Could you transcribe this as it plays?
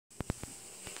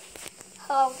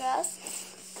Hello guys.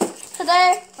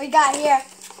 Today we got here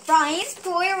Brian's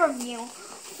toy review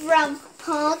from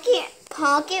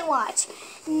Pocket Watch.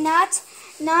 Not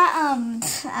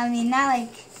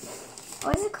like,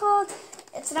 what is it called?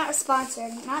 It's not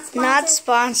sponsored. Not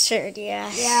sponsored,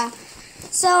 yeah. Yeah.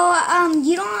 So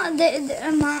you don't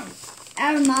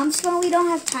our mom's phone, we don't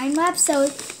have time lapse, so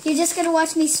you're just gonna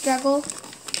watch me struggle.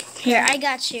 Here, I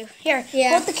got you. Here,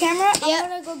 Yeah. hold the camera. Yep. I'm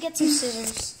gonna go get some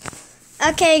scissors.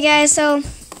 Okay, guys, so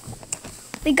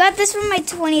we got this for my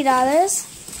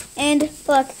 $20, and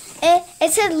look,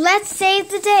 it said let's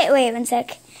save the day. Wait one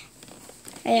sec.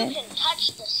 You can touch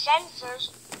the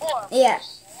sensors or Yeah.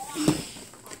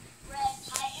 Red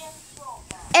Titan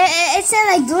program. It said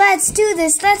like let's do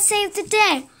this. Let's save the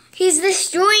day. He's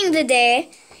destroying the day.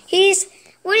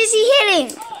 What is he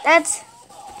hitting? That's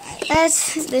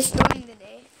destroying the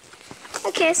day.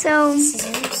 Okay, so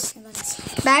Scissors.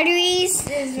 batteries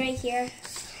is right here.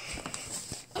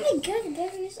 Oh my god,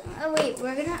 batteries. Oh wait,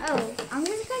 I'm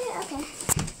just gonna, okay.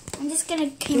 I'm just gonna.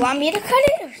 You want me to cut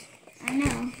it? I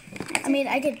know. I mean,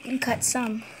 I could cut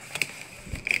some.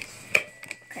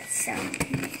 Cut some.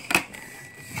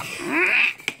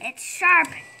 It's sharp.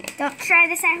 Don't try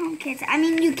this at home, kids. I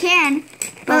mean, you can,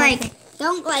 but like,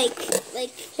 don't like.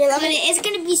 Here, let me. It's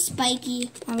gonna be spiky.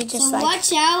 Let me just So like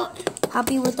watch out.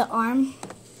 help you with the arm.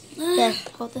 Here,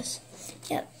 hold this.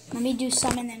 Yep. Let me do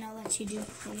some, and then I'll let you do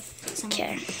some.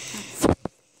 Okay.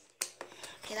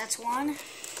 Okay, that's one.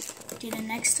 Do the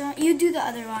next one. You do the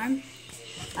other arm.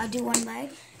 I'll do one leg.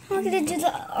 I'm gonna do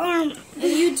the arm.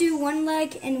 If you do one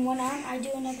leg and one arm, I do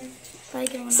another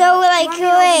leg and one So arm. like, You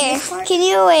want me to open wait. this part? Can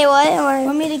you wait? What? Or,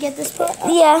 Want me to get this part?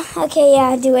 yeah. Okay.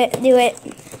 Yeah. Do it.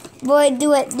 Boy,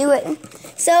 do it.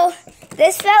 So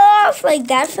this fell off. Like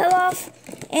that fell off.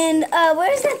 And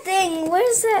where's that thing?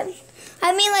 Where's that?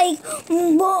 I mean, like,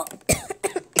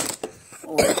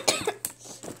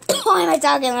 why am I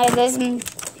talking like this?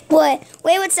 What?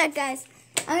 Wait, what's that, guys?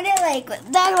 I'm gonna like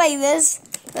talk like this,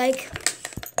 like.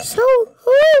 So,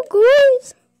 oh,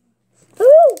 guys.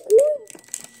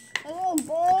 Oh,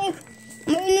 boy. I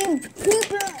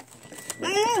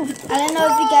don't know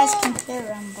if you guys can hear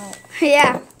them, but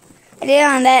Yeah, I did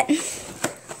on that.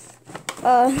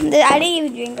 Oh, I didn't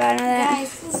even drink out of that.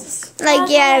 guys, this is Like,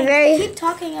 yeah, very. keep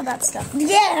talking about stuff.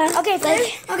 Yeah. Okay,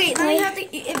 Like, okay. Now you have to.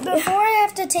 Before I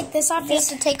have to take this off, you have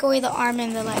to take away the arm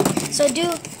and the leg. So do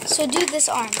this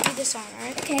arm. Do this arm, all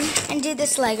right? Okay. And do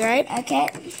this leg, all right? Okay.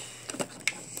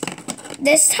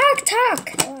 This talk.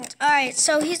 All right.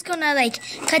 So he's gonna like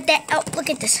cut that out. Look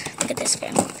at this,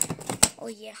 fam. Oh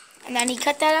yeah. And then he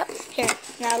cut that out. Here.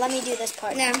 Now let me do this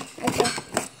part. No. Okay.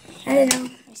 I don't know.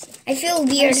 I feel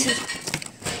weird.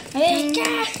 Hey,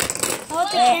 God. Hold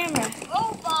the camera.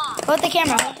 Hold the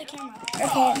camera.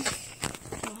 Okay.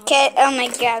 Okay. Oh my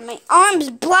God, my arm's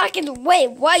blocking the way.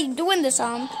 Why are you doing this,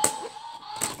 arm?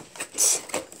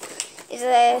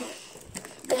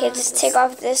 Okay, just take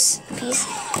off this piece.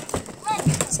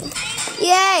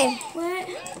 Yay! What?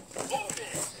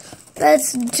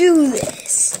 Let's do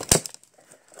this.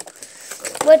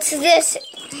 What's this?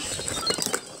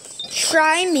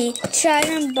 Try to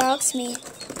unbox me.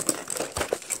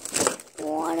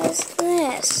 What is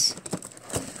this?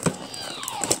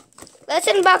 Let's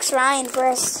unbox Ryan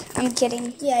first. I'm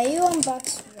kidding. Yeah, you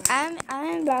unbox. I'm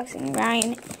unboxing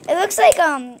Ryan. It looks like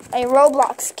a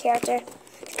Roblox character.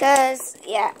 Because,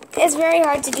 yeah, it's very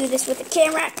hard to do this with a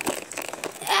camera.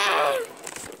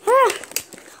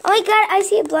 Oh my God, I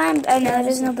see a blind. Oh no,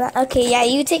 there's no blind. Okay, yeah,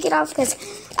 you take it off because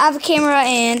I have a camera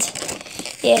and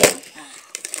yeah.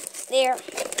 There.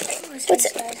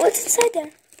 What's inside there?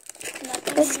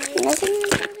 Nothing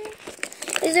inside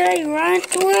there? Is there a run?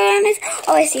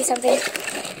 Oh, I see something. I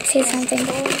see something. I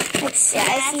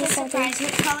see something.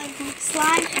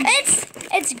 Slime.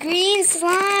 It's green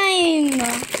slime.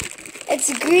 It's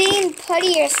green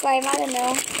putty or slime. I don't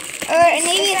know. Or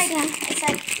maybe it's not.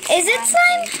 Is it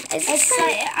slime? Is it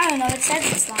slime? I don't know. It says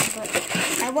it's slime, but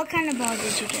what kind of ball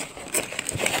did you get?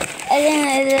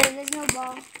 There's no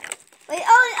ball. Wait,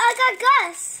 oh, I got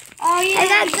Gus. Oh yeah. I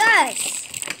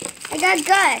got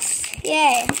Gus.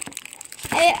 Yay.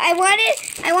 I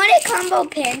wanted Combo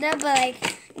Panda, but like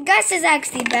Gus is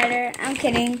actually better. I'm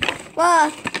kidding.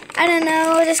 Well, I don't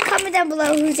know. Just comment down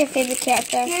below who's your favorite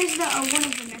character. Here's the one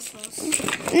of the missiles.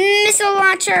 Missile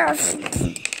launcher.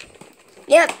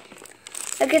 Yep.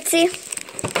 I could see.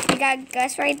 I got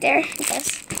Gus right there.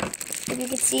 Gus. If you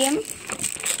could see him.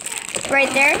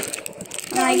 Right there.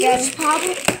 Oh my God.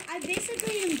 I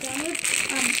basically am done with.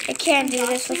 I can't do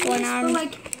this with one But arm.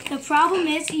 like the problem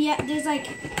is, yeah, there's like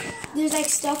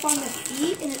stuff on the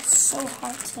feet, and it's so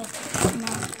hard to.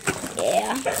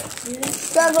 Yeah.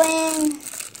 Struggling.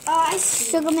 Oh, I see.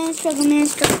 Struggle man, struggle man,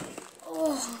 struggle.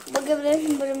 Oh, look at this.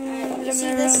 You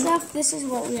see this stuff? This is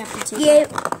what we have to take Yeah,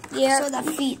 out. yeah. So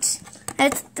the feet.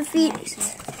 That's the feet.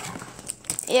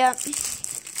 Yeah.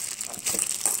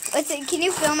 What's it? Can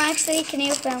you film actually? Can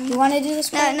you film? You want to do this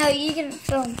part? No, you can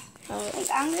film. Like,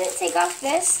 I'm gonna take off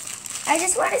this. I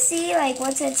just want to see like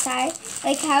what's inside.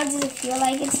 Like how does it feel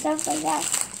like and stuff like that.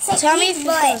 So Tell me if it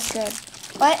feels good.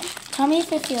 What? Tell me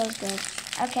if it feels good.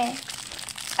 Okay.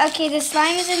 Okay, the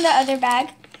slime is in the other bag.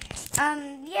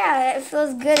 Yeah, it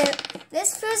feels good.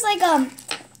 This feels like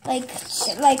what's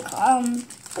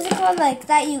it called? Like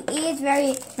that you eat. It's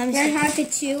very hard to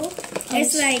chew.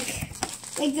 It's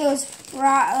like those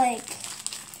raw, like,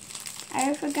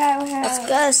 I forgot what That's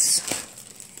Gus.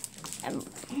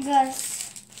 Gus.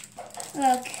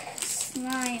 Look,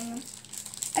 slime.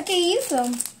 Okay, you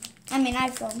film. I mean, I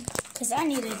film. Because I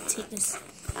need to take this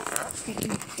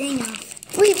freaking thing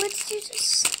off. Wait, what did you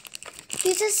just,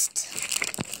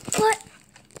 what?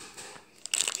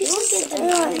 You Don't just get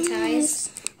demonetized.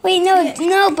 Wait,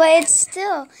 no, but it's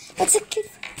still, it's a kid.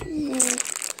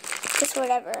 It's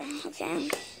whatever, okay.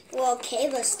 Well,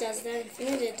 Kalis does that.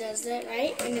 Infinity does that,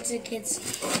 right? And it's a kid's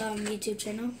YouTube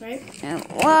channel, right?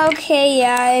 Well, okay,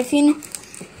 yeah. If you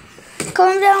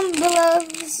comment down below,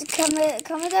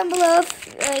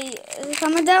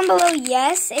 comment down below.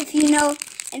 Yes, if you know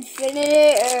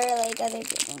Infinity or like other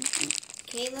people.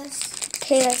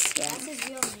 Kalis, yeah. That's his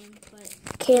real name, but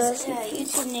Kalis. his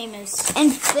YouTube name is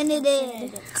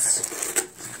Infinity.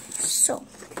 So.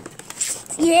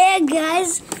 Yeah,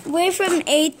 guys, we're from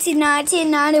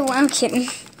 1991. I'm kidding.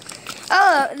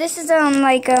 Oh, this is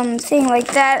thing like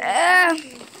that.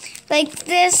 Like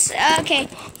this. Okay,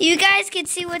 you guys can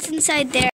see what's inside there.